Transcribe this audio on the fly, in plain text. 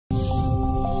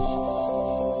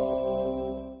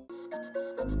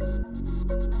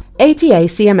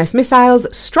ATACMS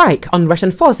missiles strike on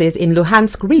Russian forces in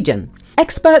Luhansk region.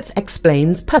 Experts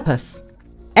explains purpose.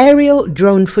 Aerial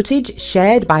drone footage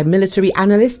shared by military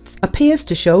analysts appears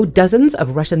to show dozens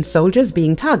of Russian soldiers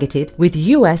being targeted with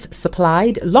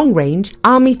US-supplied long-range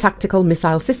Army Tactical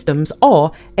Missile Systems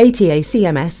or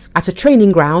ATACMS at a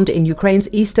training ground in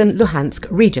Ukraine's eastern Luhansk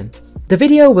region. The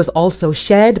video was also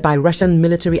shared by Russian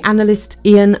military analyst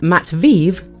Ian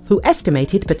Matveev, who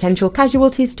estimated potential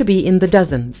casualties to be in the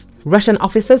dozens. Russian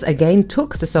officers again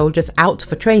took the soldiers out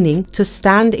for training to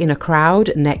stand in a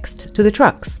crowd next to the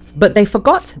trucks. But they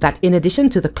forgot that in addition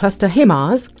to the cluster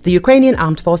HIMARS, the Ukrainian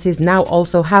Armed Forces now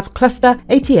also have cluster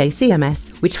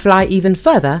ATACMS, which fly even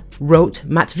further, wrote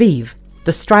Matveev.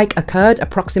 The strike occurred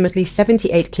approximately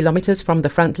 78 kilometers from the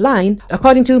front line,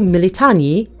 according to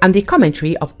Militarnyi and the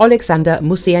commentary of Oleksandr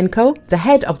Musiienko, the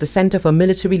head of the Center for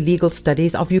Military Legal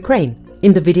Studies of Ukraine.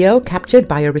 In the video, captured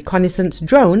by a reconnaissance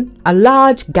drone, a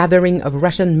large gathering of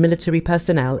Russian military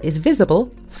personnel is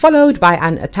visible, followed by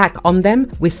an attack on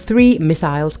them with 3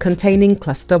 missiles containing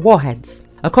cluster warheads.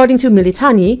 According to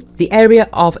Militarnyi, the area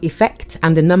of effect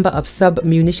and the number of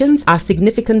sub-munitions are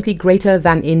significantly greater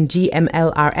than in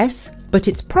GMLRS, but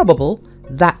it's probable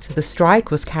that the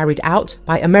strike was carried out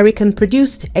by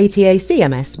American-produced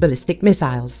ATACMS ballistic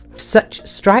missiles. Such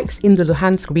strikes in the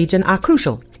Luhansk region are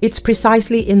crucial. It's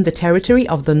precisely in the territory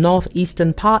of the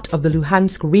northeastern part of the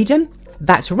Luhansk region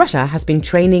that Russia has been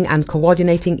training and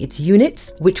coordinating its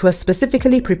units, which were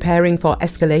specifically preparing for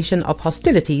escalation of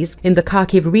hostilities in the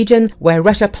Kharkiv region, where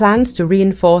Russia plans to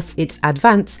reinforce its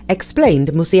advance, explained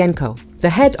Musiienko. The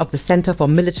head of the Center for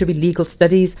Military Legal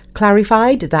Studies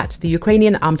clarified that the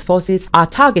Ukrainian Armed Forces are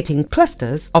targeting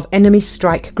clusters of enemy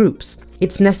strike groups.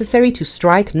 It's necessary to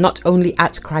strike not only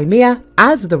at Crimea,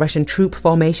 as the Russian troop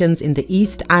formations in the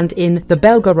east and in the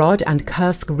Belgorod and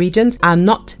Kursk regions are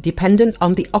not dependent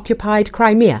on the occupied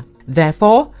Crimea.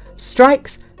 Therefore,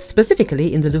 strikes,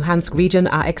 specifically in the Luhansk region,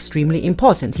 are extremely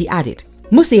important, he added.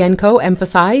 Musiienko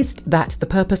emphasized that the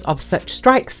purpose of such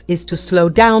strikes is to slow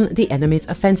down the enemy's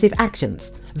offensive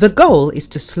actions. The goal is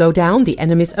to slow down the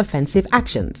enemy's offensive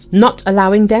actions, not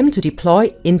allowing them to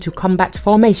deploy into combat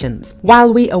formations.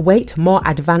 While we await more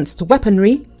advanced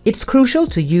weaponry, it's crucial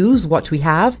to use what we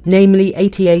have, namely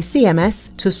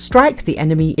ATACMS, to strike the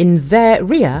enemy in their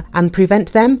rear and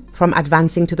prevent them from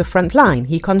advancing to the front line,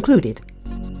 he concluded.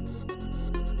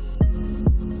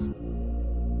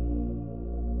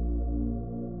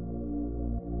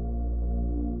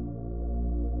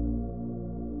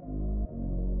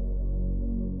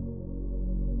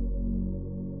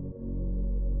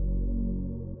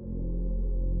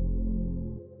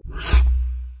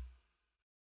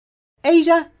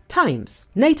 Asia Times.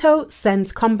 NATO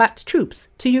sends combat troops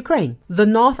to Ukraine. The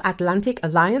North Atlantic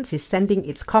Alliance is sending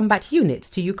its combat units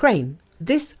to Ukraine.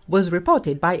 This was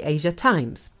reported by Asia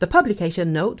Times. The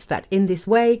publication notes that in this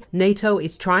way, NATO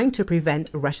is trying to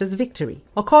prevent Russia's victory.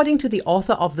 According to the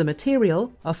author of the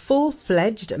material, a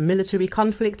full-fledged military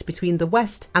conflict between the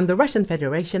West and the Russian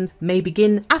Federation may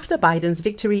begin after Biden's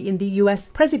victory in the US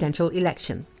presidential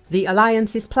election. The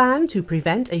alliance's plan to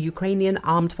prevent a Ukrainian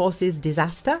armed forces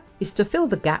disaster is to fill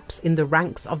the gaps in the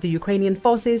ranks of the Ukrainian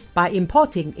forces by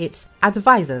importing its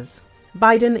advisors.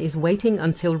 Biden is waiting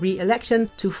until re-election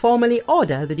to formally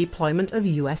order the deployment of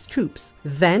US troops.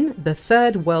 Then the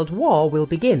Third World War will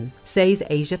begin, says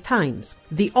Asia Times.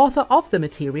 The author of the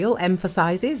material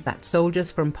emphasizes that soldiers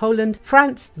from Poland,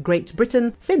 France, Great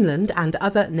Britain, Finland and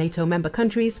other NATO member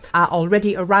countries are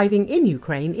already arriving in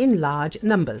Ukraine in large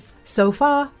numbers. So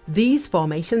far, these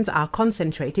formations are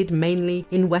concentrated mainly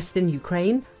in western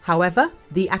Ukraine. However,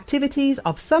 the activities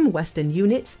of some Western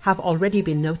units have already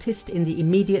been noticed in the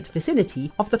immediate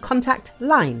vicinity of the contact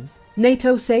line.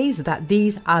 NATO says that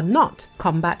these are not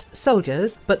combat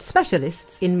soldiers, but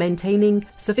specialists in maintaining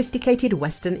sophisticated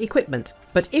Western equipment.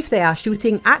 But if they are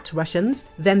shooting at Russians,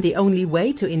 then the only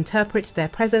way to interpret their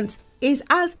presence is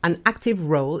as an active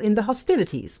role in the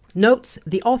hostilities, notes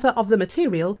the author of the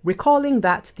material, recalling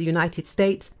that the United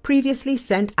States previously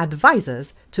sent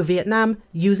advisors to Vietnam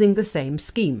using the same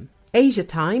scheme. Asia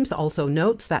Times also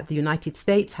notes that the United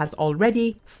States has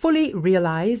already fully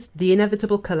realized the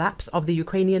inevitable collapse of the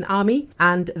Ukrainian army,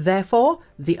 and therefore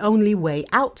the only way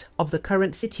out of the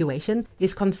current situation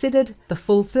is considered the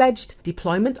full-fledged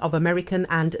deployment of American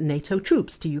and NATO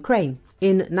troops to Ukraine.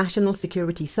 In national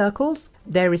security circles,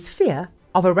 there is fear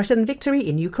of a Russian victory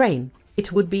in Ukraine.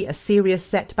 It would be a serious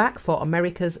setback for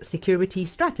America's security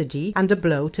strategy and a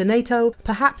blow to NATO,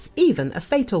 perhaps even a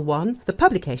fatal one, the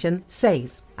publication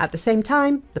says. At the same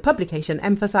time, the publication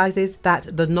emphasizes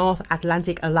that the North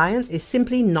Atlantic Alliance is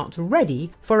simply not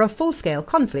ready for a full-scale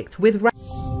conflict with Russia.